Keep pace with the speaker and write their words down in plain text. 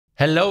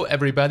Hello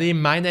everybody,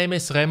 my name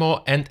is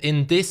Remo and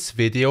in this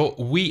video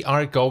we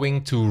are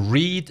going to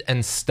read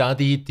and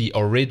study the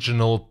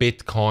original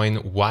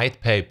Bitcoin white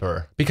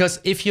paper.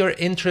 Because if you're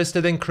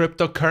interested in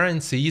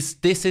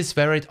cryptocurrencies, this is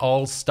where it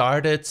all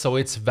started, so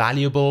it's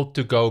valuable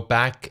to go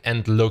back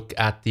and look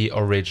at the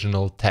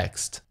original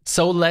text.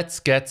 So let's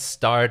get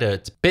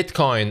started.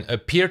 Bitcoin, a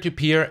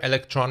peer-to-peer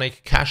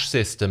electronic cash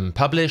system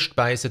published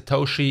by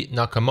Satoshi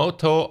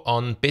Nakamoto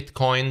on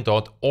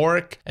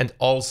bitcoin.org and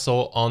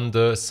also on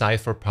the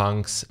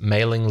Cypherpunks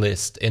mailing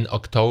list in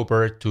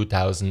October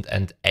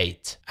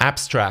 2008.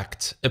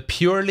 Abstract, a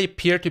purely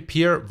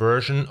peer-to-peer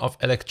version of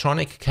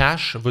electronic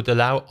cash would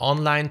allow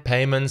online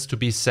payments to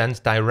be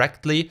sent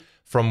directly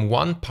from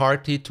one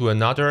party to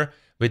another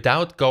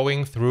without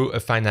going through a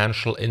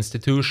financial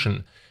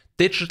institution.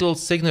 Digital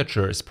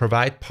signatures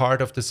provide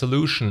part of the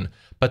solution,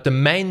 but the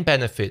main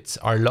benefits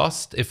are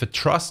lost if a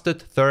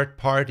trusted third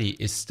party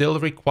is still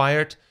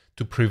required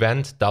to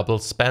prevent double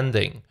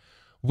spending.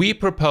 We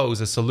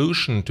propose a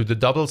solution to the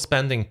double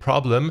spending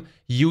problem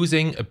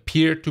using a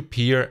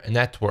peer-to-peer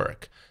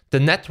network. The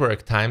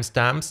network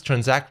timestamps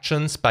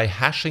transactions by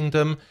hashing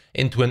them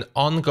into an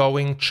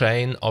ongoing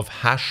chain of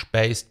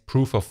hash-based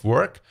proof of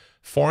work,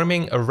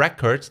 forming a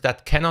record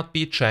that cannot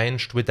be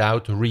changed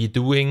without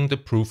redoing the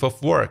proof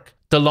of work.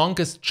 The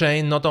longest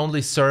chain not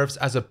only serves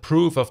as a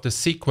proof of the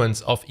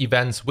sequence of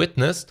events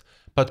witnessed,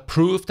 but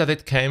proof that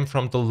it came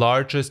from the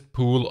largest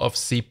pool of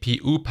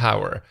CPU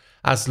power.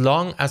 As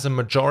long as a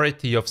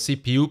majority of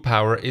CPU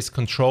power is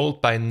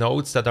controlled by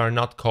nodes that are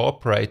not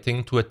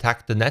cooperating to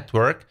attack the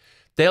network,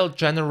 they'll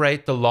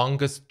generate the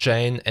longest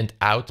chain and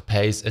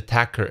outpace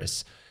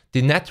attackers.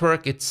 The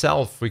network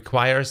itself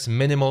requires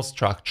minimal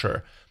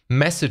structure.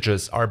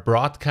 Messages are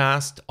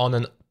broadcast on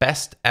a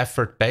best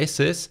effort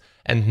basis,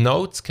 and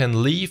nodes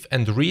can leave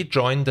and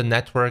rejoin the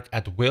network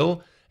at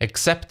will,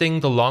 accepting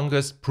the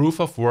longest proof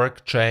of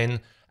work chain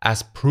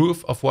as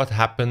proof of what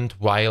happened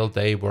while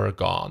they were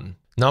gone.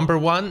 Number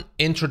 1.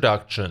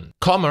 Introduction.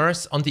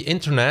 Commerce on the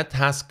internet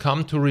has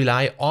come to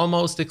rely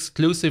almost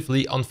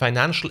exclusively on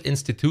financial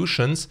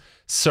institutions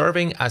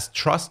serving as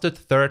trusted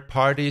third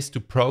parties to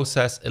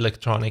process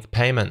electronic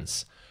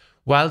payments.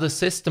 While the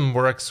system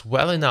works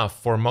well enough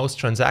for most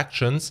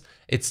transactions,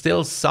 it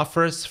still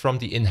suffers from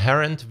the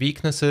inherent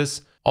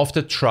weaknesses of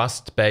the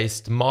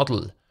trust-based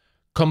model.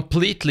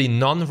 Completely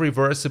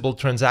non-reversible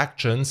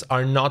transactions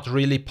are not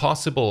really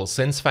possible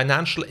since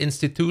financial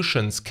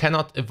institutions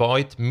cannot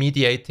avoid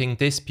mediating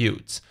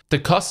disputes. The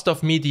cost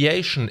of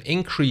mediation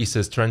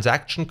increases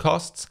transaction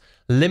costs,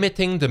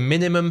 limiting the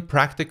minimum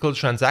practical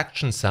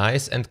transaction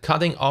size and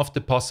cutting off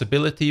the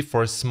possibility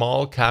for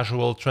small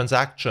casual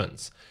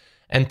transactions.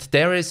 And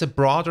there is a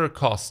broader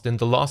cost in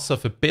the loss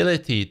of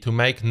ability to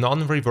make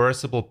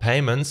non-reversible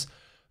payments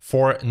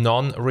for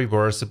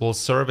non-reversible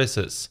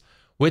services.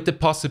 With the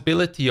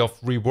possibility of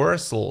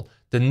reversal,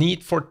 the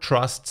need for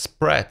trust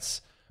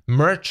spreads.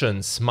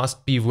 Merchants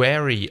must be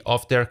wary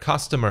of their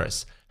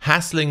customers,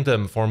 hassling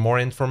them for more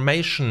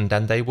information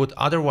than they would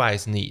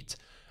otherwise need.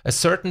 A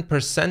certain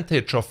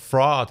percentage of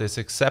fraud is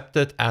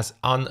accepted as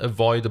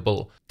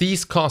unavoidable.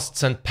 These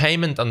costs and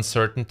payment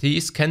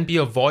uncertainties can be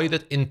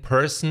avoided in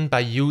person by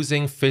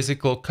using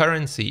physical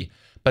currency,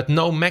 but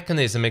no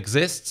mechanism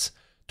exists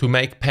to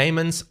make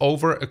payments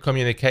over a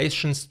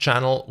communications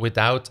channel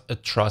without a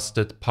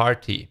trusted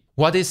party.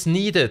 What is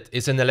needed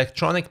is an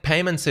electronic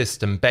payment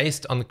system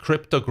based on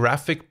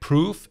cryptographic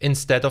proof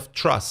instead of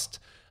trust,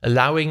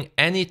 allowing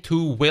any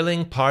two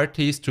willing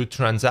parties to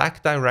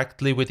transact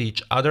directly with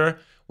each other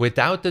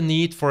without the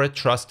need for a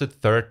trusted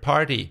third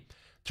party.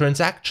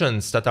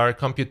 Transactions that are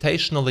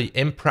computationally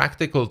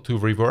impractical to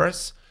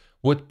reverse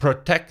would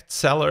protect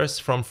sellers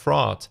from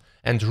fraud,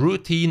 and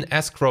routine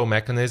escrow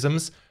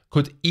mechanisms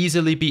could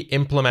easily be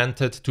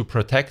implemented to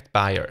protect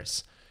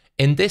buyers.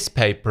 In this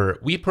paper,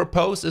 we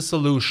propose a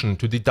solution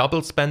to the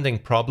double spending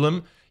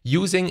problem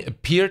using a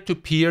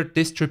peer-to-peer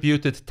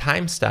distributed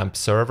timestamp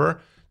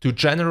server to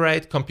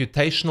generate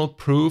computational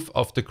proof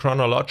of the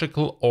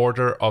chronological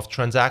order of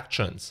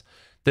transactions.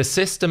 The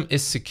system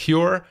is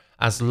secure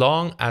as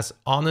long as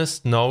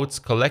honest nodes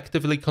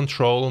collectively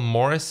control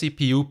more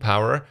CPU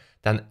power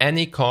than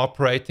any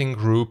cooperating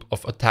group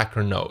of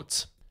attacker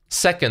nodes.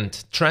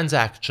 Second,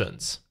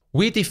 transactions.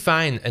 We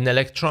define an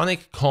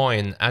electronic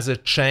coin as a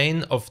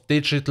chain of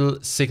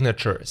digital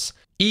signatures.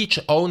 Each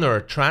owner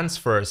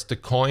transfers the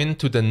coin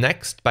to the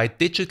next by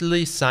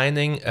digitally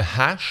signing a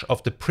hash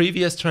of the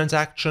previous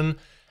transaction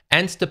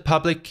and the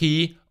public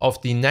key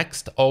of the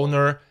next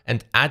owner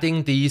and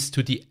adding these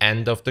to the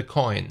end of the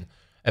coin.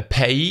 A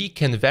payee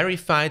can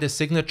verify the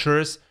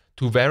signatures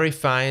to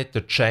verify the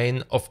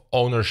chain of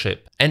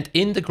ownership. And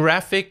in the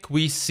graphic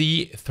we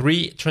see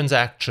 3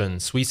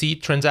 transactions. We see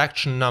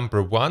transaction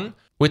number 1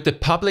 with the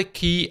public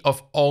key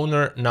of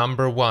owner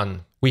number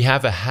 1. We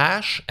have a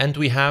hash and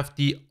we have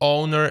the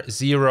owner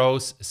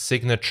 0's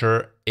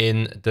signature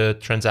in the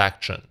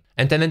transaction.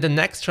 And then in the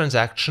next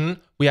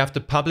transaction, we have the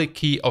public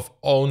key of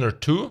owner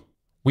 2.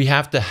 We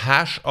have the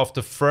hash of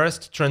the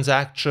first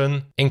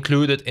transaction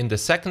included in the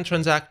second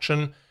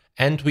transaction,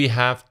 and we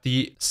have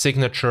the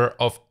signature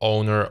of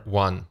owner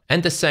 1.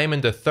 And the same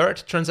in the third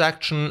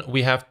transaction,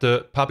 we have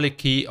the public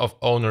key of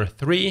owner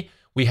 3,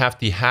 we have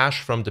the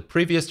hash from the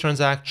previous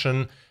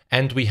transaction,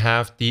 and we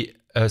have the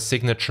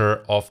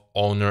signature of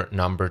owner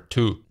number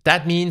 2.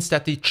 That means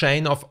that the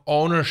chain of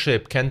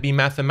ownership can be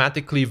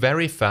mathematically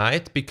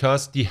verified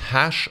because the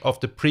hash of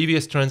the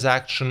previous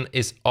transaction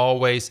is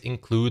always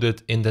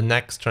included in the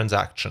next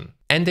transaction.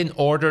 And in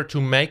order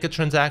to make a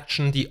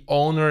transaction, the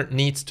owner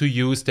needs to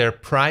use their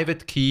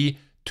private key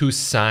to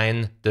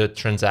sign the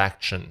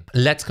transaction.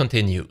 Let's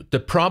continue. The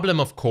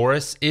problem, of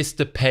course, is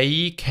the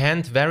payee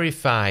can't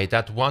verify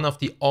that one of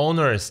the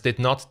owners did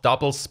not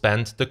double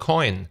spend the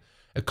coin.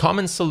 A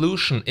common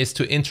solution is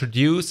to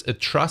introduce a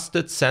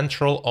trusted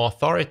central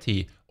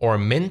authority, or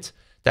mint,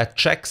 that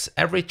checks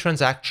every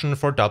transaction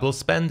for double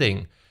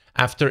spending.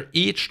 After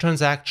each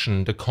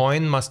transaction, the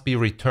coin must be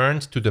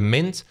returned to the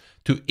mint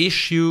to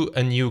issue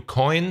a new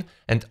coin,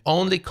 and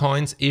only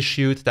coins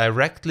issued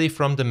directly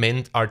from the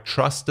mint are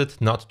trusted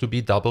not to be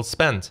double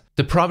spent.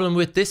 The problem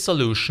with this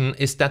solution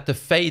is that the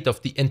fate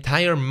of the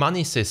entire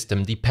money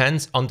system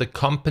depends on the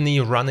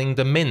company running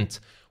the mint,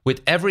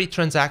 with every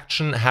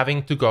transaction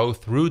having to go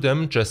through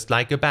them just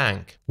like a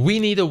bank. We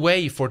need a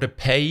way for the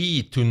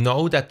payee to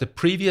know that the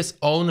previous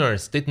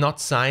owners did not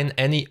sign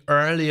any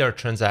earlier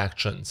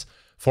transactions.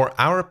 For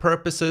our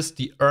purposes,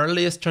 the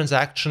earliest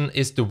transaction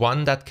is the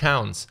one that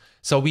counts,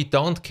 so we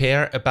don't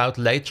care about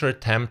later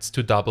attempts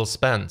to double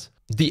spend.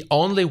 The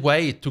only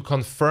way to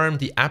confirm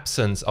the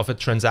absence of a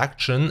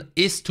transaction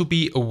is to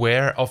be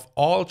aware of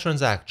all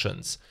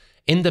transactions.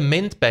 In the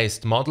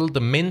mint-based model,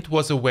 the mint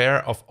was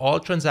aware of all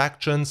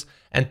transactions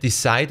and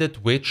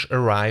decided which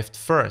arrived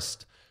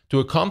first. To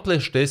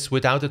accomplish this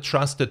without a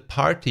trusted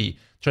party,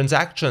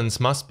 transactions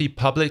must be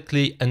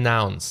publicly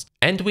announced.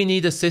 And we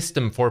need a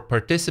system for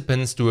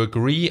participants to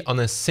agree on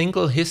a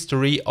single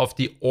history of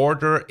the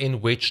order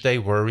in which they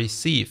were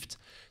received.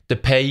 The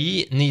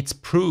payee needs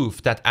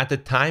proof that at the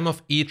time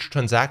of each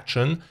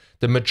transaction,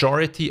 the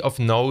majority of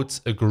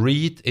nodes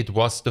agreed it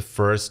was the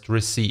first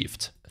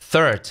received.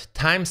 Third,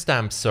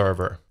 timestamp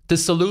server. The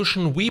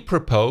solution we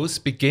propose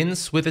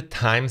begins with a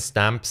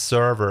timestamp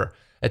server.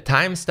 A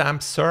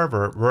timestamp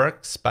server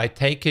works by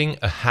taking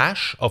a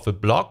hash of a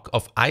block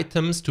of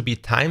items to be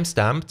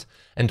timestamped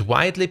and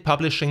widely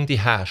publishing the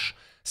hash,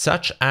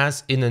 such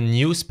as in a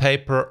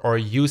newspaper or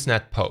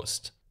Usenet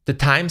post. The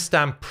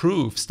timestamp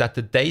proves that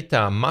the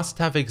data must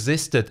have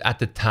existed at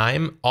the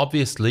time,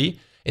 obviously,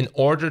 in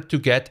order to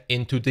get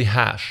into the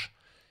hash.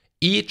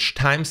 Each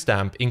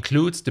timestamp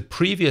includes the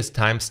previous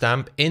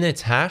timestamp in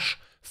its hash,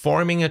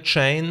 forming a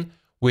chain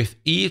with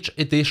each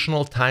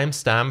additional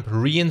timestamp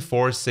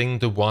reinforcing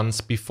the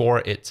ones before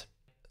it.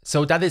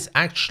 So that is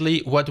actually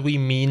what we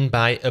mean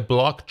by a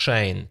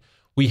blockchain.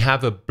 We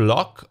have a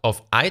block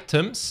of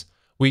items,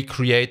 we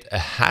create a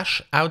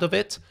hash out of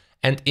it,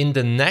 and in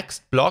the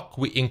next block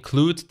we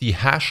include the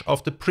hash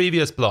of the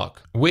previous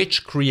block,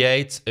 which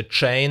creates a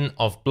chain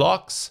of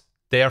blocks,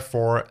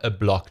 therefore a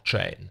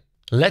blockchain.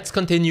 Let's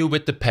continue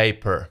with the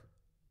paper.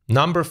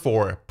 Number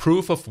 4,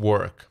 proof of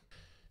work.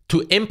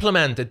 To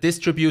implement a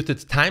distributed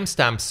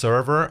timestamp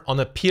server on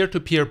a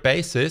peer-to-peer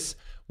basis,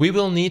 we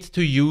will need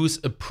to use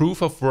a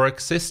proof of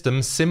work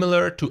system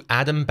similar to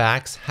Adam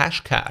Back's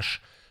Hashcash,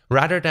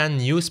 rather than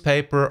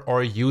newspaper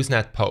or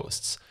Usenet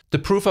posts. The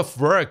proof of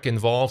work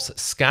involves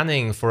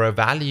scanning for a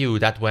value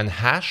that when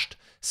hashed,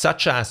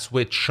 such as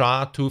with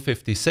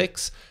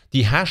SHA-256,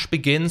 the hash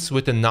begins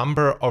with a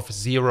number of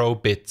 0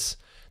 bits.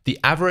 The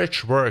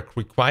average work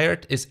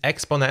required is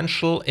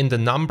exponential in the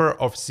number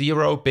of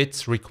 0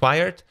 bits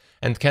required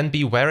and can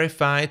be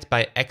verified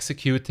by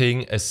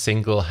executing a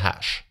single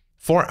hash.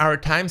 For our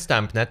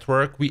timestamp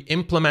network, we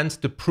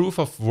implement the proof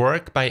of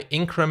work by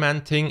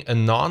incrementing a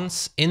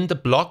nonce in the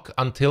block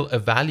until a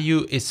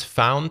value is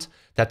found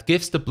that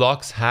gives the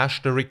block's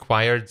hash the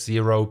required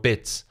 0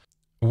 bits.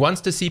 Once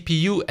the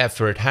CPU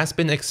effort has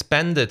been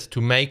expended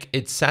to make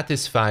it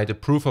satisfy the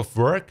proof of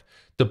work,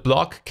 the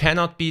block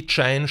cannot be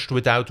changed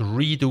without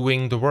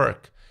redoing the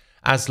work.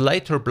 As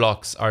later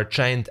blocks are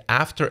chained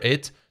after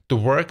it, the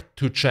work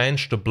to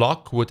change the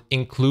block would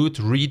include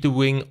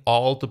redoing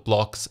all the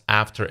blocks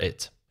after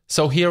it.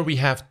 So here we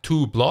have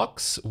 2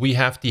 blocks. We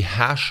have the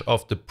hash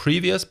of the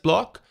previous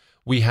block,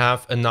 we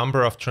have a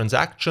number of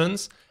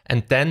transactions,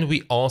 and then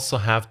we also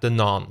have the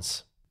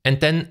nonce. And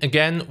then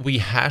again, we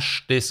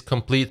hash this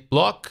complete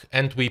block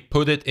and we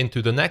put it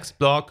into the next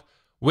block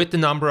with the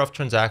number of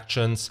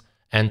transactions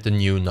and the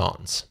new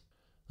nonce.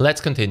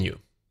 Let's continue.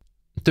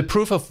 The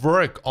proof of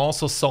work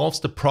also solves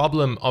the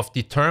problem of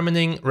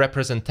determining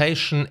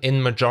representation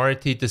in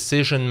majority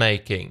decision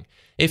making.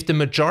 If the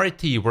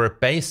majority were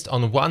based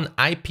on one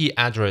IP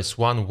address,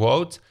 one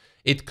vote,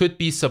 it could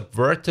be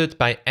subverted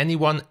by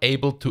anyone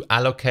able to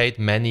allocate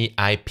many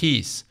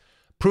IPs.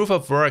 Proof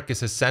of work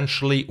is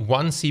essentially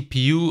one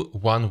CPU,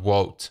 one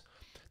vote.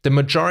 The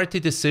majority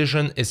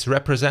decision is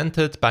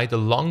represented by the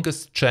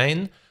longest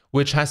chain,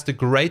 which has the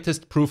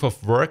greatest proof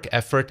of work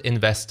effort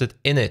invested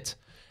in it.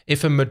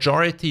 If a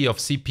majority of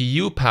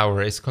CPU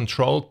power is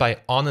controlled by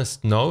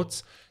honest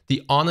nodes,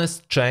 the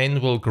honest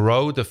chain will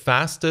grow the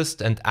fastest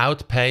and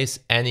outpace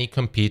any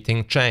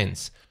competing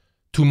chains.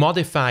 To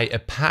modify a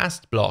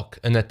past block,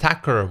 an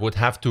attacker would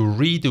have to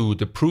redo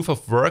the proof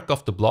of work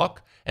of the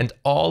block and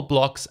all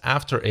blocks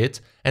after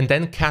it, and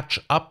then catch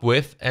up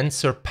with and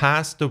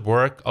surpass the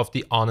work of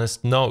the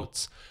honest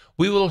nodes.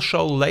 We will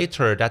show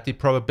later that the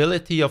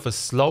probability of a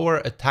slower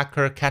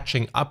attacker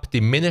catching up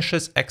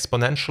diminishes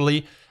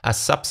exponentially as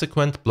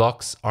subsequent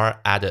blocks are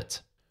added.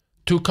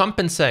 To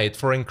compensate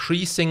for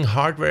increasing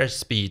hardware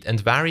speed and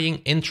varying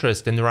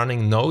interest in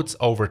running nodes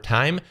over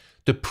time,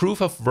 the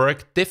proof of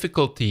work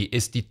difficulty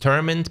is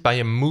determined by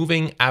a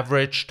moving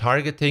average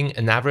targeting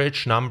an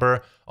average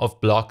number of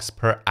blocks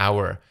per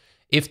hour.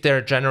 If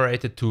they're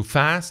generated too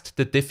fast,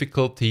 the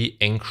difficulty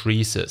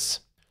increases.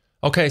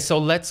 Okay, so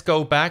let's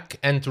go back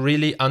and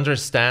really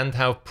understand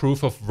how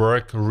proof of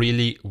work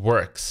really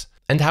works.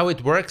 And how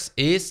it works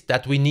is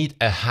that we need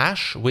a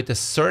hash with a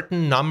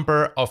certain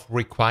number of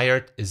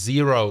required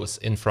zeros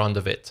in front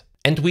of it.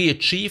 And we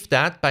achieve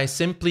that by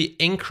simply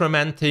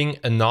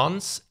incrementing a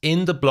nonce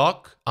in the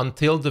block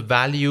until the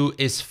value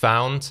is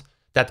found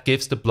that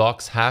gives the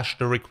block's hash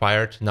the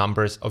required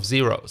numbers of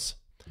zeros.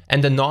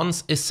 And a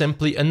nonce is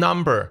simply a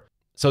number.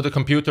 So the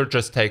computer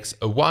just takes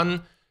a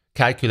 1,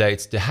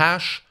 calculates the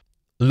hash,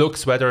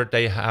 looks whether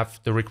they have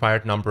the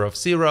required number of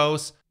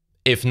zeros.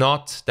 If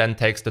not, then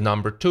takes the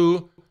number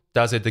 2,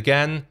 does it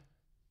again,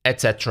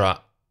 etc.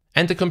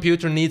 And the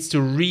computer needs to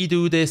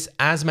redo this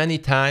as many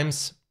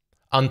times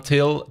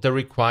until the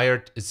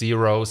required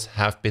zeros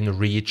have been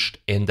reached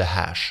in the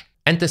hash.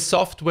 And the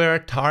software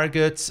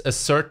targets a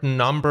certain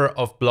number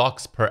of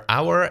blocks per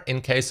hour.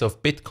 In case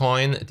of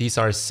Bitcoin, these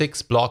are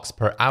 6 blocks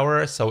per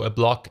hour, so a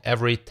block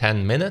every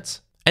 10 minutes.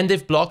 And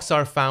if blocks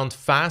are found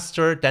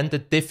faster, then the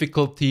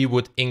difficulty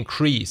would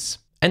increase.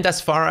 And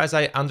as far as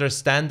I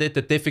understand it,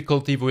 the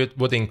difficulty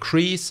would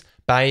increase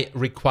by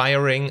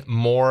requiring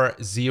more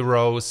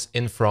zeros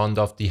in front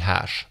of the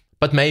hash.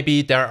 But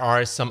maybe there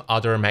are some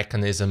other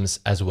mechanisms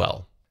as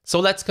well.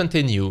 So let's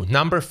continue.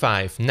 Number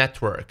 5,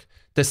 network.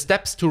 The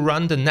steps to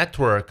run the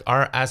network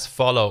are as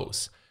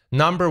follows.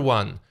 Number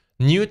 1,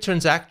 new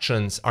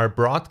transactions are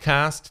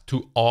broadcast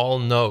to all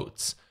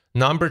nodes.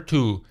 Number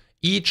 2,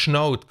 each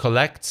node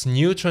collects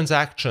new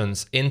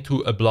transactions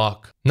into a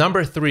block.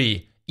 Number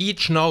 3,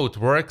 each node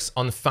works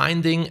on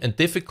finding a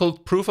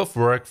difficult proof of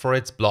work for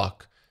its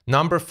block.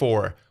 Number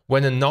 4,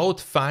 when a node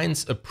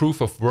finds a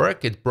proof of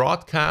work, it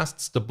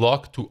broadcasts the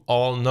block to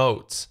all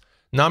nodes.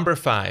 Number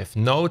 5,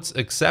 nodes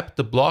accept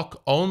the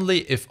block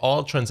only if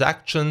all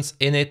transactions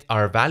in it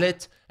are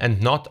valid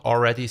and not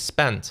already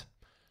spent.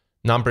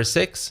 Number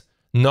 6,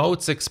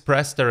 nodes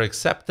express their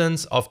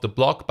acceptance of the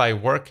block by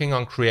working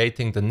on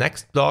creating the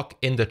next block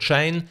in the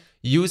chain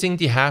using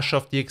the hash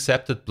of the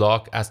accepted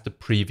block as the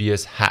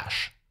previous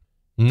hash.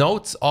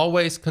 Nodes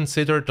always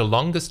consider the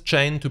longest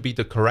chain to be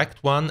the correct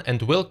one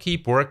and will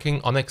keep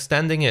working on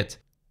extending it.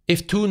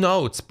 If 2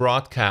 nodes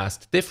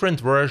broadcast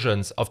different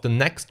versions of the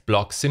next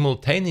block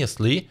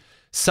simultaneously,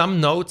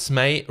 some nodes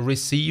may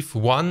receive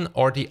one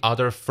or the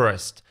other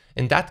first.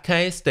 In that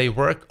case, they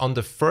work on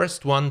the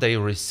first one they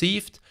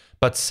received,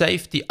 but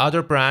save the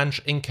other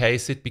branch in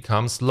case it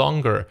becomes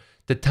longer.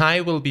 The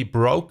tie will be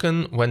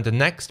broken when the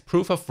next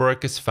proof of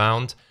work is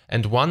found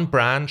and one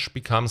branch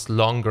becomes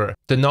longer.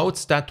 The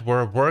nodes that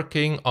were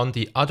working on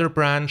the other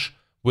branch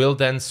will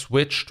then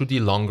switch to the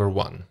longer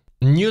one.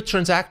 New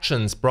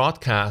transactions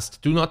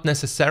broadcast do not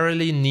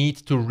necessarily need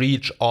to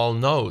reach all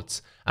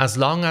nodes. As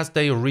long as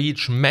they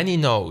reach many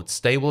nodes,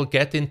 they will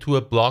get into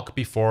a block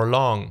before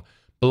long.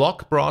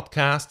 Block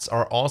broadcasts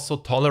are also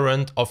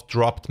tolerant of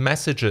dropped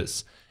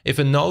messages. If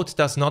a node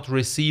does not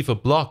receive a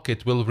block,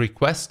 it will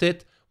request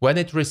it when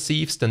it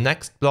receives the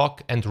next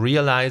block and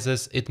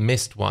realizes it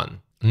missed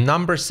one.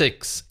 Number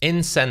 6,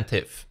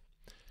 incentive.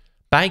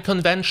 By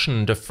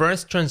convention, the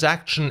first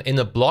transaction in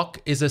a block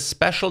is a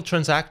special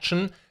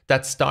transaction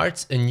that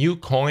starts a new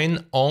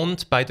coin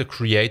owned by the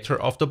creator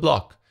of the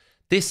block.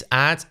 This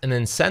adds an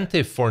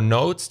incentive for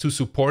nodes to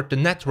support the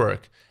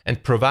network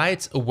and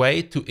provides a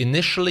way to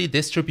initially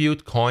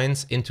distribute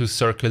coins into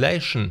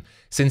circulation,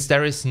 since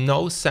there is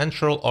no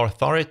central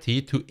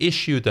authority to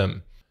issue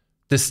them.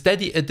 The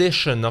steady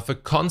addition of a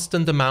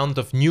constant amount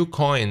of new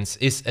coins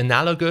is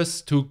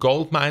analogous to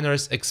gold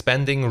miners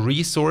expending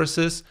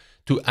resources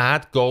to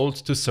add gold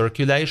to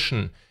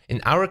circulation.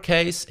 In our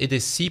case, it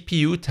is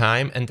CPU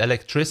time and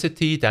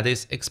electricity that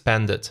is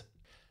expended.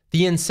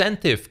 The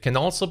incentive can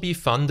also be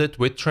funded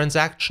with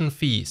transaction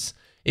fees.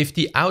 If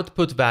the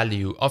output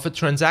value of a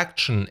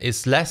transaction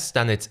is less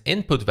than its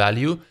input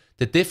value,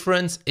 the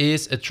difference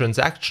is a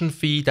transaction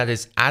fee that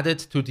is added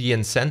to the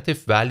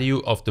incentive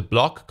value of the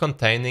block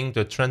containing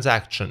the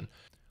transaction.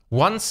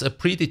 Once a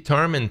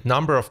predetermined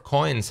number of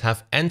coins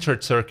have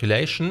entered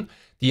circulation,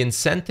 the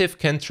incentive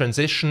can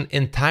transition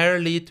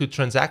entirely to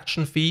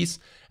transaction fees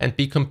and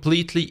be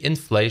completely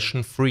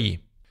inflation-free.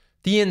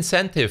 The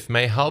incentive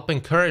may help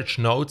encourage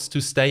nodes to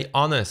stay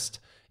honest.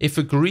 If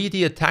a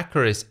greedy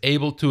attacker is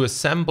able to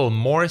assemble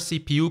more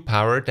CPU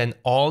power than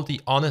all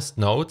the honest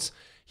nodes,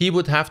 he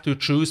would have to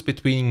choose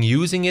between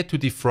using it to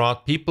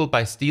defraud people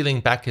by stealing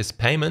back his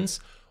payments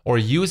or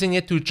using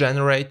it to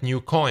generate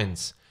new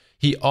coins.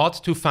 He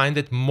ought to find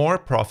it more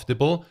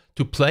profitable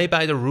to play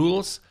by the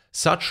rules,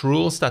 such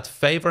rules that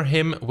favor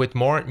him with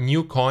more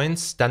new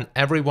coins than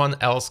everyone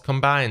else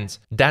combined,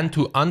 than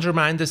to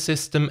undermine the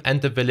system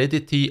and the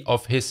validity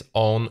of his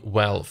own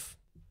wealth.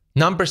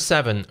 Number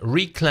 7.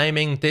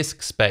 Reclaiming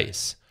disk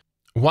space.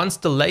 Once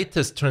the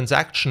latest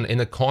transaction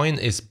in a coin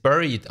is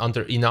buried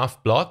under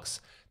enough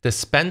blocks, the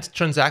spent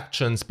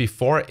transactions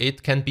before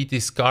it can be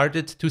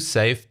discarded to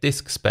save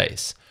disk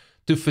space.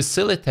 To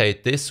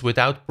facilitate this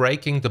without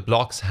breaking the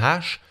block's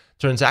hash,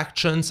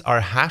 transactions are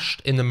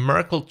hashed in a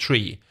Merkle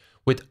tree,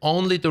 with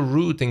only the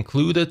root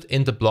included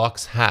in the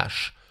block's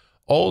hash.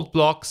 Old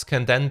blocks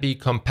can then be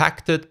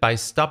compacted by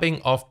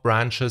stubbing off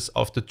branches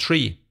of the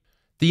tree.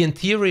 The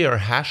interior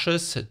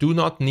hashes do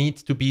not need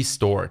to be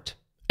stored.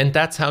 And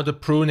that's how the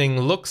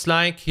pruning looks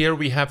like. Here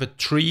we have a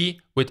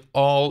tree with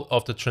all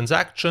of the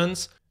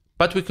transactions,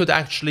 but we could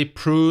actually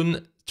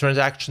prune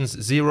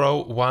transactions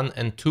 0, 1,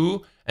 and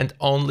 2 and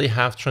only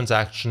have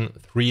transaction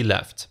 3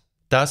 left,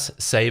 thus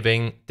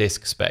saving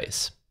disk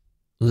space.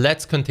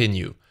 Let's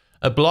continue.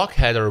 A block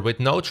header with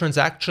no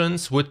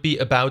transactions would be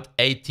about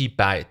 80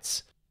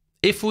 bytes.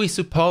 If we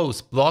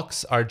suppose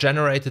blocks are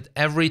generated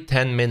every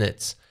 10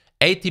 minutes,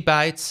 80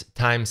 bytes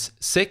times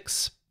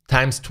 6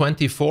 times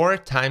 24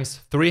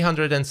 times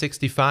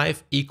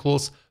 365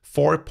 equals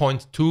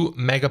 4.2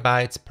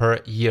 megabytes per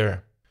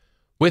year.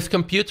 With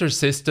computer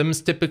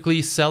systems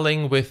typically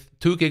selling with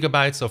 2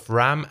 gigabytes of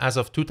RAM as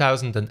of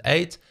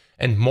 2008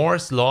 and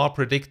Moore's law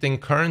predicting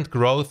current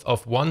growth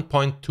of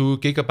 1.2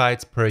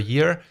 gigabytes per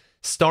year,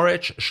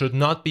 storage should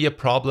not be a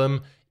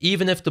problem,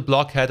 even if the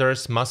block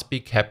headers must be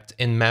kept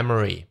in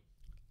memory.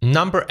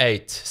 Number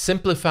 8.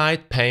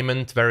 Simplified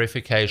payment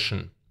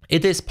verification.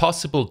 It is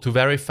possible to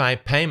verify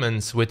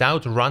payments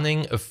without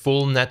running a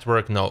full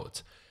network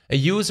node. A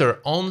user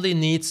only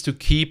needs to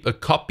keep a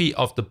copy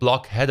of the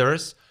block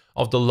headers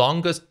of the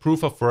longest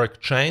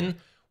proof-of-work chain,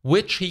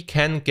 which he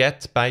can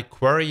get by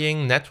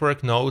querying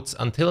network nodes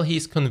until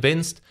he's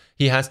convinced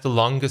he has the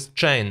longest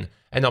chain,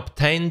 and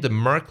obtain the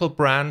Merkle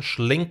branch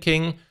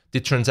linking the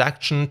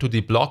transaction to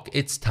the block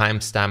it's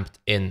timestamped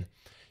in.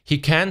 He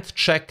can't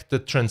check the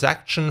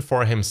transaction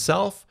for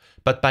himself,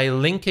 but by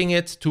linking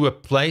it to a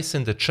place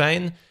in the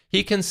chain,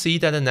 he can see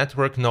that a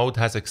network node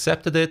has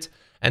accepted it,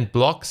 and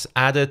blocks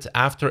added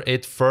after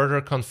it further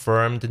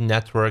confirm the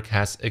network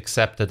has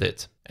accepted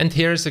it. And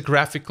here's a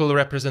graphical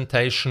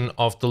representation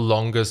of the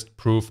longest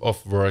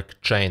proof-of-work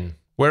chain,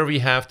 where we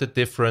have the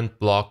different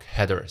block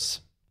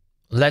headers.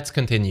 Let's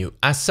continue.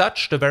 As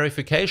such, the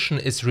verification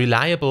is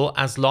reliable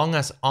as long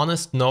as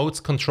honest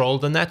nodes control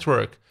the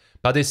network,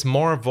 but is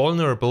more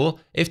vulnerable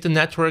if the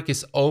network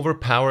is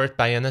overpowered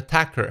by an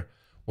attacker.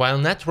 While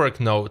network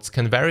nodes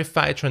can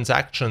verify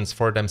transactions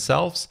for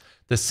themselves,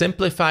 the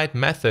simplified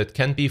method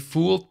can be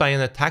fooled by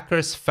an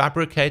attacker's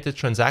fabricated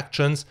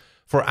transactions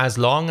for as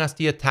long as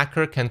the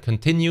attacker can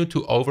continue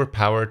to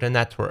overpower the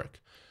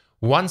network.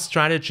 One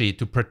strategy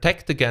to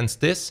protect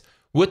against this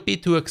would be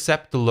to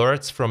accept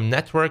alerts from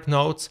network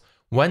nodes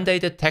when they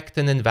detect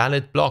an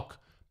invalid block,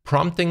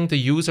 prompting the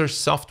user's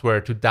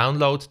software to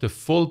download the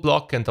full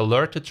block and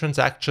alert the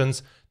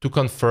transactions to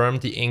confirm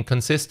the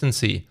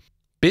inconsistency.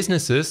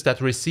 Businesses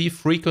that receive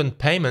frequent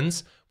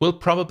payments will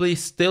probably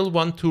still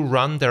want to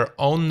run their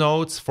own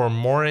nodes for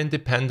more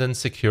independent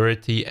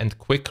security and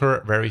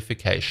quicker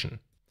verification.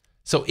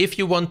 So if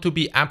you want to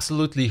be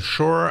absolutely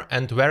sure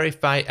and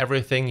verify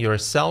everything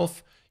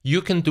yourself, you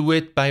can do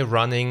it by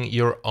running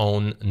your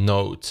own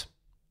node.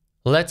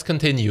 Let's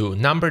continue.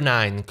 Number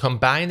 9.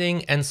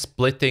 Combining and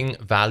splitting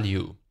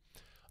value.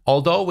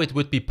 Although it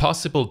would be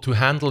possible to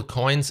handle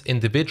coins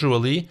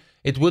individually,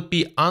 it would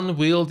be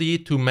unwieldy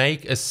to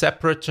make a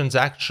separate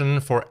transaction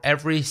for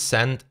every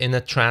cent in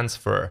a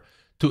transfer.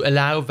 To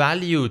allow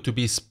value to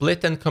be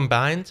split and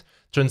combined,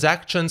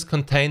 transactions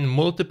contain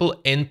multiple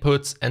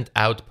inputs and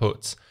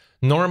outputs.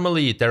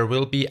 Normally, there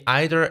will be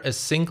either a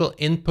single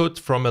input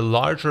from a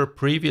larger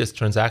previous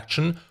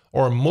transaction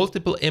or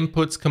multiple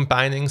inputs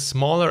combining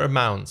smaller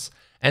amounts,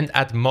 and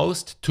at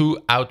most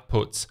 2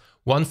 outputs,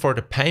 one for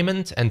the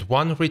payment and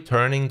one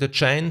returning the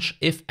change,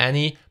 if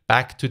any,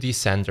 back to the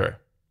sender.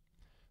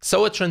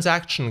 So a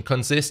transaction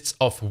consists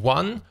of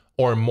one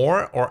or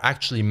more or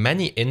actually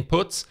many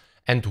inputs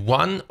and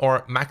one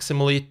or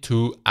maximally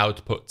 2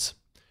 outputs.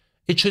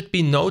 It should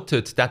be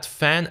noted that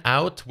fan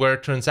out, where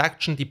a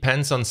transaction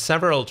depends on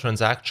several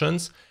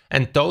transactions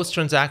and those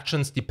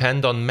transactions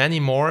depend on many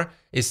more,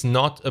 is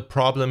not a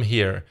problem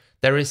here.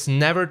 There is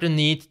never the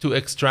need to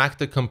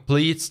extract a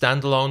complete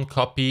standalone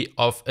copy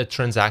of a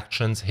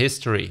transaction's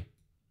history.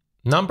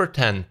 Number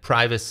 10.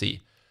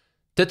 Privacy.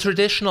 The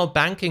traditional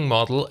banking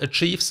model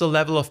achieves a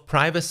level of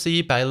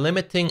privacy by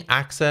limiting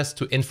access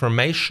to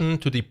information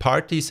to the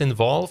parties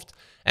involved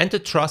and a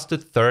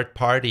trusted third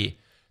party.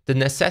 The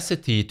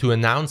necessity to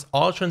announce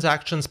all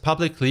transactions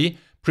publicly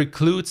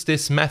precludes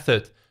this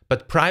method,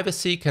 but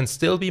privacy can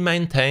still be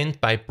maintained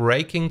by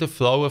breaking the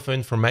flow of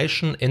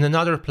information in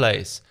another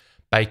place.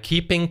 by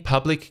keeping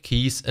public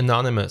keys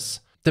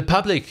anonymous. The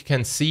public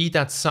can see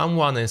that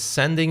someone is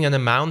sending an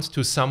amount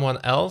to someone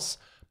else,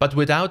 but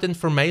without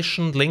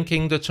information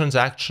linking the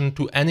transaction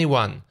to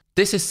anyone.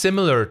 This is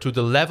similar to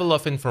the level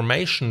of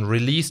information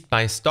released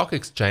by stock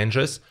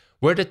exchanges,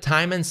 where the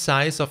time and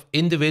size of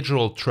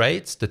individual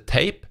trades, the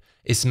tape,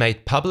 is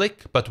made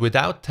public, but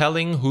without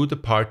telling who the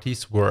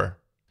parties were.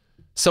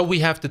 So we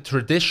have the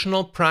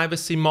traditional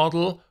privacy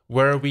model,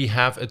 where we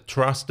have a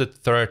trusted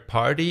third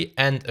party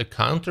and a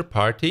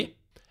counterparty,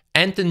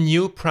 and the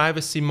new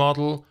privacy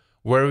model,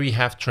 where we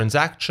have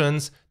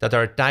transactions that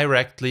are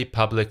directly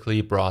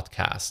publicly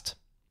broadcast.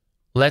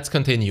 Let's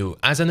continue.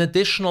 As an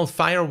additional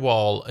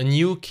firewall, a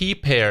new key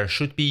pair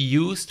should be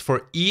used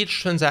for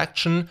each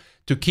transaction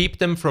to keep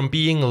them from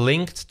being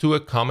linked to a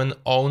common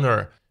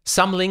owner.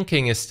 Some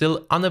linking is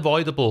still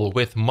unavoidable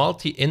with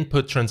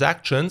multi-input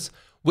transactions,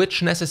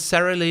 which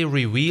necessarily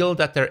reveal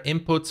that their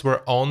inputs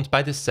were owned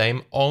by the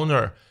same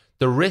owner.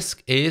 The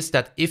risk is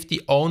that if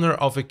the owner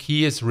of a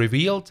key is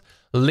revealed,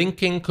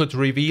 linking could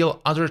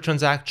reveal other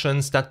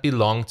transactions that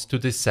belonged to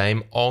the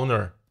same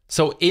owner.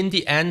 So in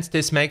the end,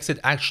 this makes it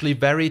actually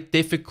very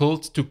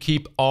difficult to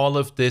keep all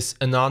of this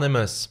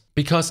anonymous.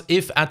 Because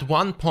if at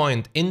one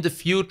point in the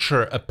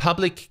future a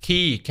public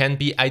key can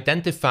be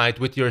identified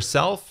with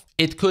yourself,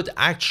 it could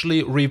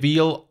actually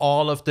reveal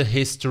all of the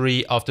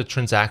history of the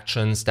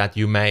transactions that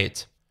you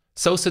made.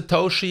 So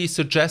Satoshi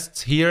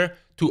suggests here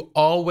to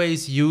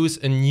always use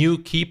a new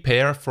key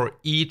pair for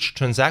each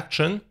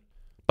transaction.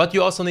 But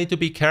you also need to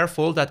be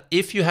careful that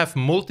if you have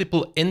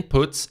multiple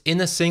inputs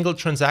in a single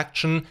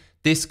transaction,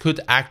 this could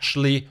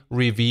actually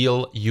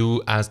reveal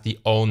you as the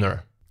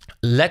owner.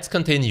 Let's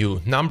continue.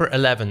 Number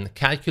 11,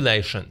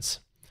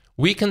 calculations.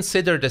 We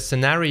consider the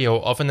scenario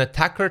of an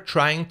attacker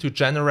trying to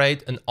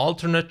generate an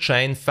alternate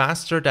chain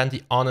faster than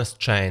the honest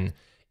chain.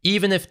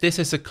 Even if this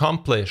is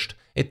accomplished,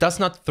 it does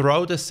not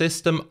throw the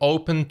system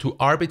open to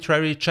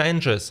arbitrary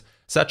changes,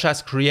 such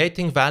as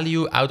creating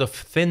value out of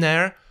thin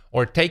air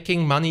or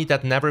taking money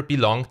that never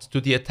belonged to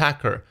the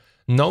attacker.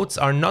 Nodes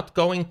are not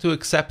going to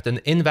accept an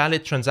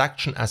invalid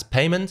transaction as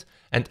payment,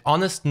 and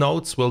honest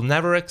nodes will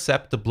never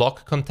accept the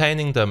block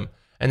containing them.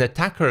 An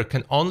attacker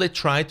can only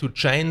try to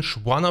change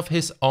one of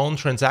his own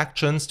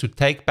transactions to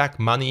take back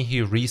money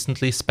he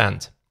recently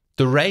spent.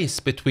 The race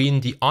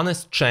between the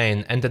honest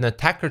chain and an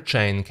attacker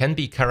chain can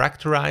be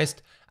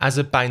characterized as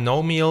a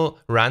binomial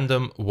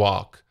random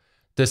walk.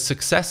 The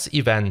success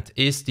event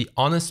is the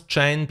honest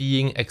chain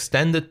being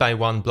extended by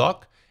one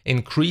block,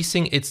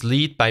 increasing its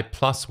lead by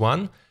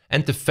 +1,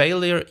 and the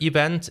failure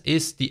event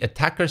is the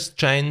attacker's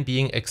chain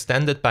being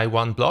extended by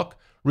one block,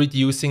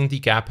 reducing the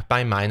gap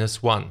by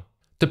 -1.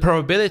 The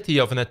probability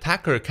of an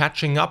attacker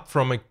catching up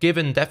from a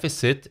given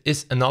deficit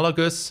is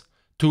analogous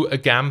to a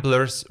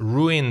gambler's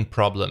ruin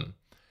problem.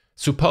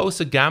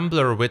 Suppose a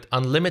gambler with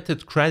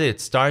unlimited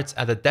credit starts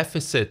at a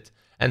deficit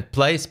and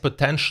plays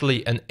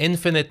potentially an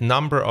infinite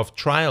number of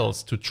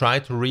trials to try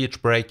to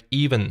reach break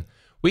even.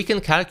 We can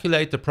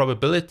calculate the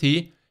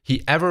probability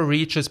he ever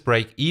reaches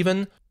break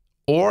even,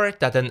 or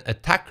that an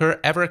attacker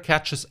ever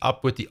catches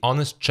up with the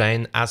honest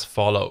chain as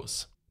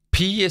follows.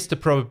 P is the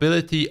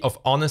probability of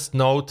honest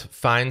node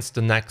finds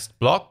the next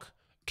block,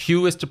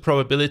 Q is the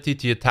probability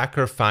the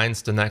attacker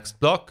finds the next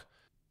block,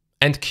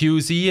 and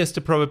QZ is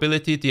the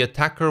probability the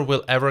attacker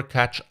will ever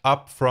catch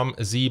up from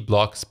Z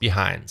blocks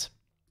behind.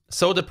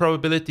 So the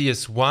probability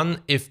is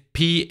 1 if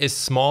P is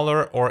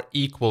smaller or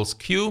equals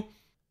Q,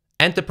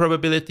 and the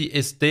probability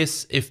is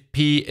this if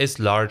P is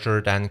larger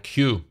than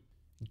Q.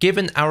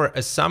 Given our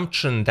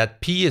assumption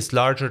that P is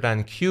larger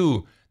than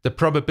Q, the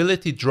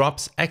probability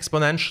drops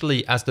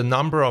exponentially as the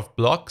number of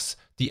blocks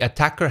the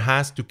attacker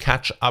has to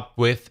catch up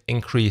with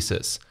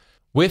increases.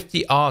 With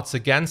the odds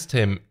against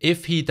him,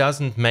 if he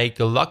doesn't make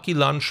a lucky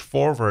lunge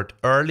forward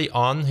early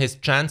on, his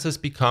chances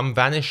become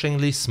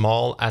vanishingly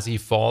small as he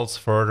falls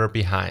further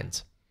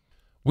behind.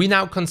 We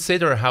now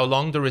consider how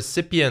long the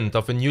recipient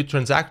of a new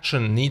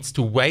transaction needs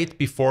to wait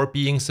before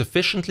being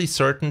sufficiently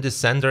certain the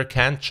sender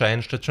can't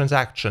change the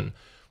transaction.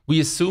 We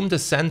assume the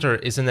sender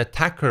is an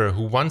attacker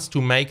who wants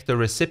to make the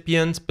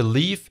recipient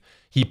believe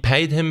he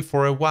paid him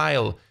for a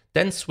while,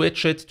 then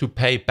switch it to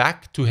pay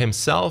back to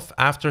himself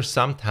after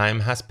some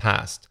time has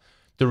passed.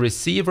 The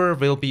receiver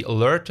will be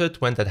alerted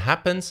when that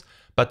happens,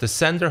 but the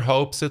sender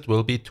hopes it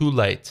will be too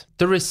late.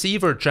 The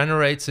receiver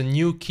generates a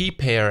new key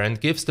pair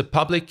and gives the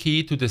public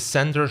key to the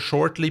sender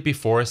shortly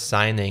before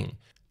signing.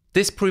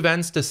 This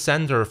prevents the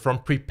sender from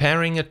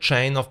preparing a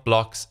chain of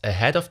blocks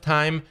ahead of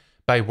time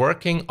by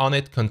working on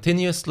it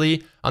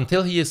continuously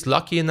until he is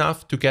lucky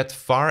enough to get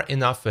far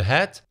enough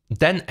ahead,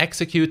 then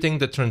executing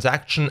the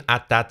transaction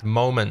at that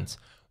moment.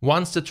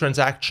 Once the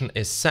transaction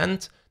is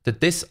sent, the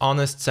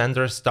dishonest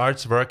sender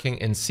starts working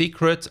in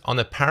secret on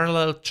a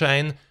parallel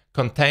chain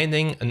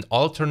containing an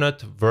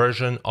alternate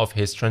version of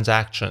his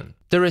transaction.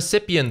 The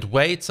recipient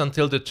waits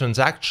until the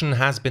transaction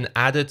has been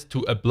added to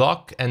a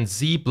block and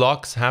Z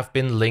blocks have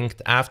been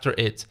linked after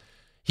it.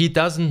 He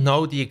doesn't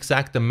know the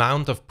exact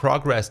amount of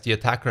progress the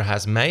attacker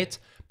has made,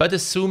 But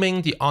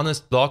assuming the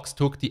honest blocks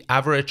took the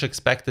average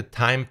expected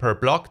time per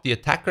block, the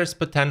attacker's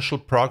potential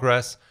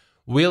progress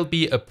will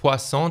be a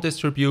Poisson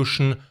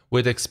distribution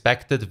with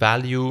expected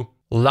value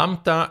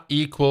lambda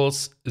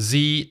equals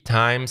z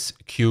times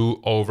q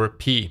over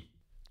p.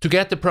 To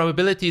get the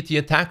probability the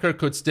attacker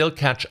could still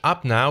catch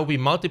up now, we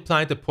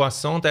multiply the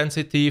Poisson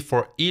density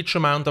for each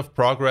amount of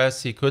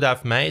progress he could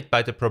have made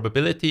by the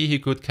probability he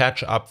could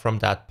catch up from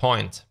that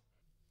point.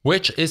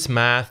 Which is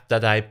math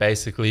that I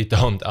basically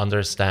don't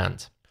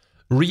understand.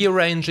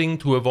 Rearranging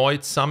to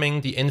avoid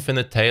summing the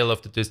infinite tail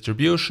of the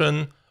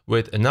distribution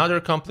with another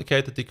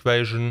complicated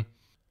equation,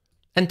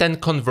 and then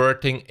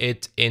converting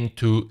it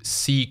into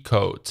C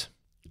code.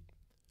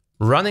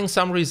 Running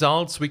some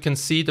results, we can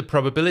see the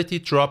probability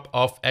drop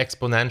off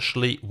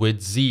exponentially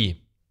with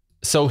Z.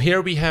 So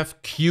here we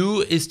have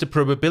Q is the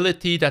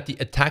probability that the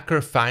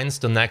attacker finds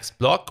the next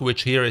block,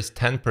 which here is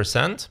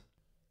 10%.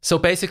 So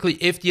basically,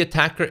 if the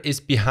attacker is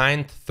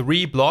behind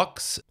 3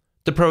 blocks,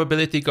 the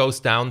probability goes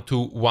down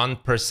to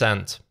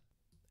 1%.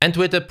 And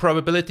with the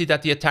probability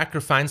that the attacker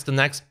finds the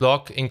next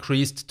block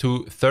increased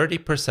to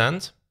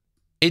 30%,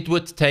 it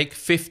would take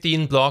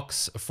 15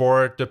 blocks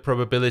for the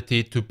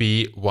probability to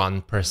be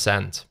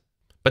 1%.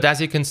 But as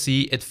you can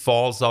see, it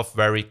falls off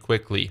very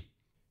quickly.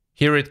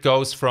 Here it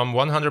goes from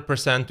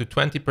 100% to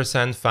 20%,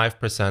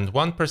 5%,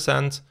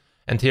 1%.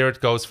 And here it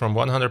goes from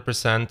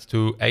 100%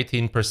 to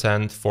 18%,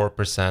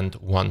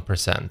 4%,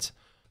 1%.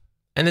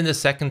 And in the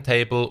second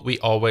table, we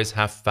always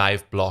have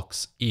 5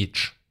 blocks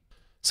each.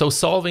 So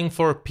solving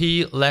for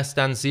p less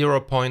than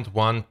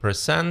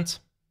 0.1%.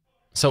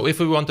 So if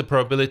we want the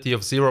probability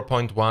of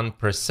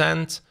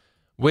 0.1%,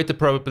 with the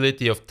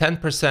probability of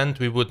 10%,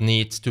 we would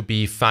need to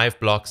be 5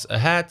 blocks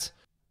ahead.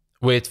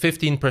 With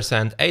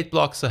 15%, 8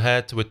 blocks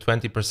ahead, with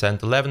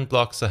 20%, 11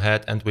 blocks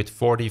ahead, and with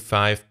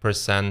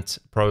 45%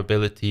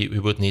 probability, we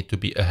would need to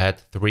be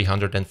ahead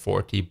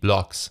 340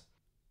 blocks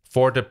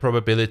for the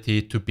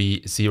probability to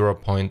be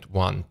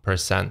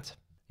 0.1%.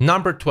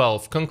 Number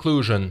 12,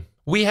 conclusion.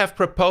 We have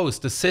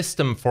proposed a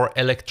system for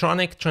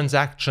electronic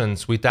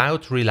transactions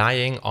without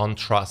relying on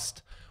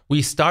trust.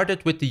 We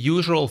started with the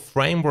usual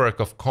framework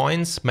of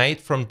coins made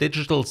from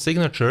digital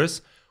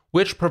signatures,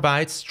 which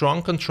provides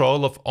strong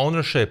control of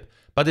ownership,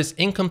 but is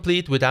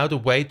incomplete without a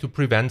way to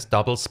prevent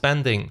double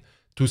spending.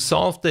 To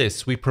solve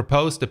this, we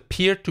proposed a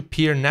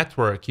peer-to-peer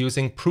network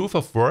using proof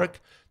of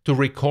work to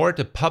record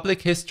a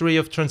public history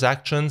of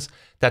transactions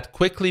that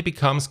quickly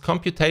becomes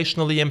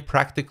computationally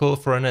impractical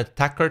for an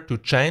attacker to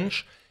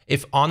change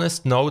if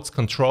honest nodes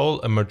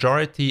control a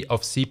majority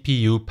of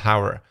CPU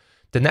power.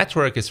 The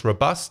network is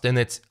robust in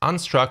its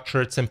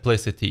unstructured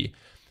simplicity.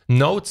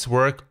 Nodes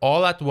work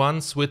all at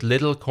once with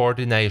little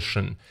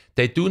coordination.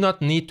 They do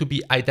not need to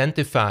be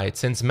identified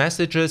since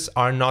messages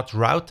are not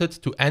routed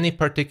to any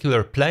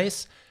particular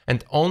place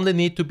and only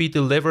need to be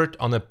delivered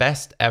on a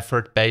best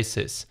effort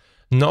basis.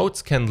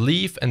 Nodes can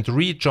leave and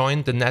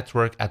rejoin the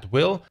network at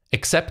will,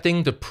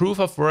 accepting the proof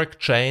of work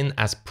chain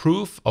as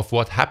proof of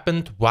what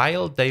happened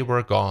while they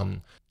were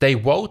gone. They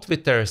vote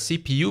with their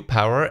CPU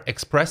power,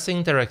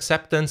 expressing their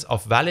acceptance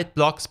of valid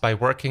blocks by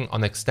working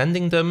on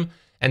extending them,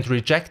 and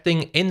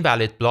rejecting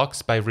invalid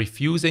blocks by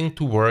refusing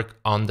to work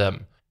on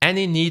them.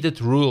 Any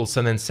needed rules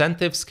and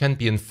incentives can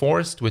be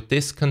enforced with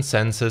this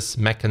consensus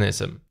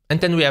mechanism.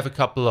 And then we have a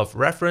couple of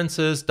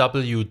references,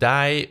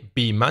 WDAI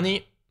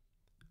B-Money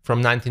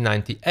from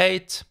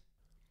 1998.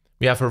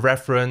 We have a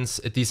reference,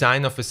 a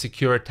design of a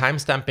secure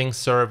timestamping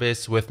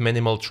service with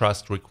minimal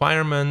trust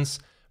requirements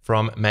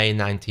from May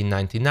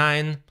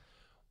 1999.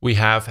 We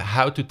have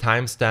how to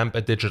timestamp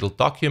a digital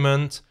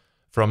document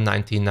from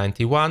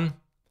 1991.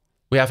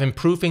 We have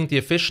improving the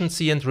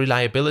efficiency and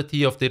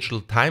reliability of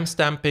digital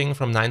timestamping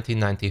from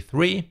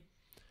 1993.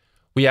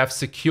 We have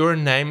secure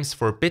names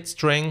for bit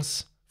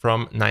strings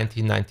from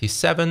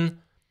 1997.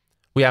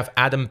 We have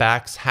Adam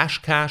Back's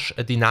Hashcash,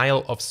 a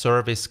denial of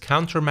service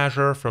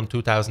countermeasure from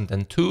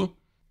 2002.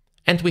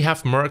 And we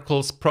have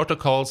Merkle's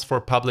Protocols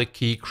for Public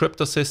Key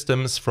Crypto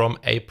Systems from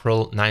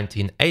April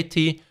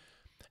 1980.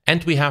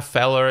 And we have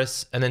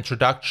Feller's An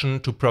Introduction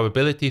to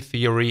Probability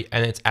Theory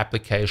and its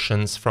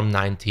Applications from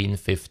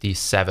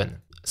 1957.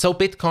 So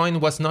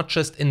Bitcoin was not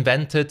just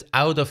invented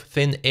out of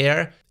thin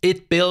air,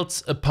 it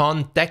builds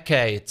upon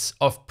decades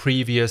of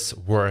previous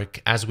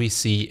work, as we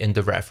see in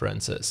the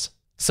references.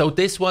 So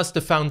this was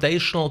the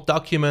foundational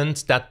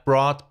document that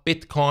brought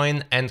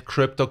Bitcoin and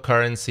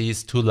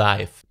cryptocurrencies to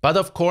life. But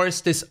of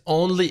course, this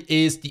only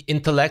is the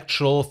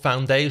intellectual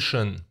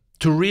foundation.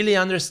 To really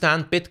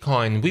understand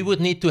Bitcoin, we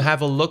would need to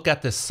have a look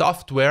at the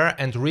software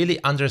and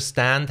really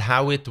understand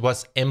how it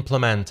was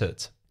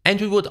implemented. And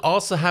we would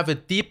also have a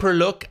deeper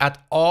look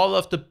at all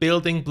of the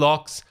building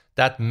blocks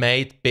that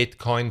made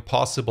Bitcoin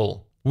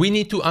possible. We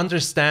need to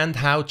understand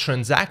how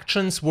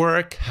transactions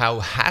work, how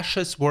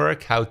hashes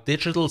work, how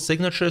digital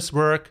signatures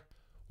work.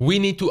 We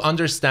need to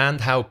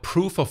understand how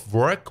proof of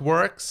work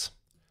works,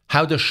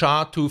 how the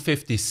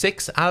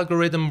SHA-256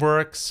 algorithm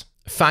works,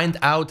 find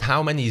out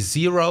how many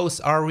zeros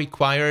are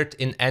required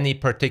in any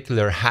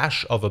particular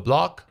hash of a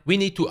block. We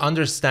need to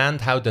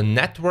understand how the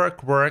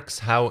network works,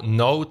 how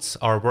nodes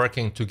are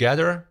working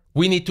together.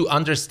 We need to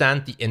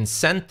understand the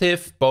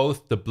incentive,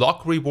 both the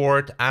block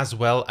reward as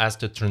well as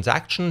the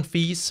transaction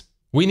fees.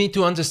 We need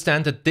to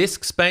understand the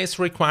disk space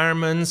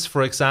requirements.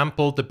 For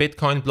example, the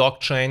Bitcoin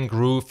blockchain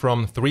grew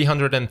from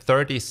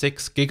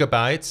 336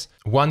 gigabytes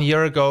 1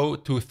 year ago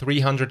to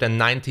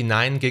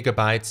 399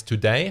 gigabytes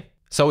today.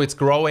 So it's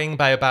growing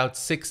by about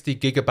 60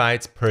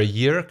 gigabytes per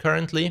year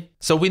currently.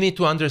 So we need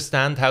to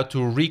understand how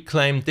to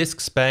reclaim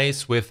disk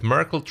space with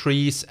Merkle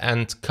trees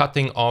and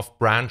cutting off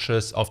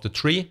branches of the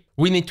tree.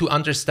 We need to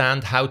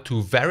understand how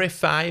to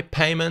verify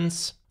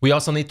payments. We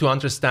also need to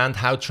understand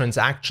how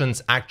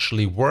transactions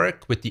actually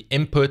work with the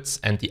inputs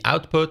and the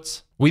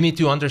outputs. We need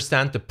to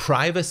understand the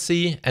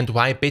privacy and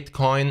why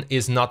Bitcoin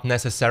is not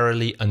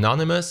necessarily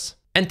anonymous.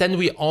 And then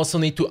we also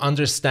need to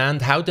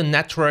understand how the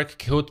network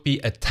could be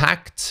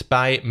attacked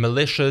by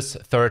malicious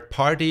third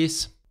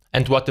parties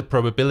and what the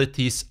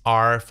probabilities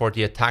are for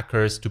the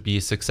attackers to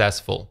be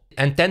successful.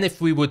 And then if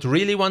we would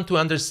really want to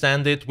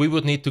understand it, we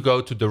would need to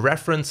go to the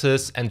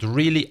references and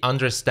really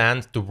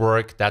understand the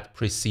work that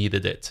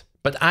preceded it.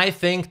 But I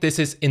think this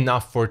is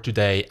enough for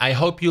today. I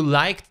hope you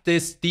liked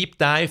this deep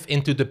dive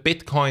into the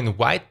Bitcoin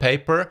white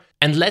paper,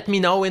 and let me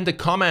know in the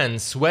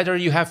comments whether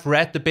you have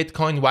read the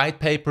Bitcoin white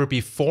paper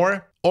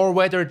before or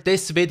whether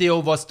this video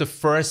was the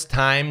first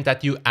time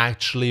that you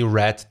actually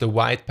read the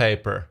white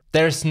paper.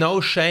 There's no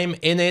shame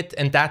in it,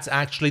 and that's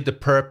actually the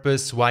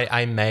purpose why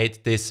I made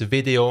this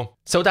video,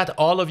 so that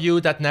all of you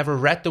that never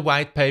read the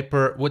white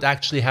paper would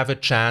actually have a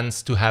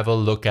chance to have a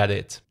look at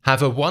it.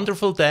 Have a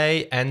wonderful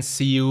day and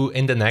see you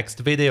in the next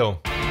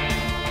video.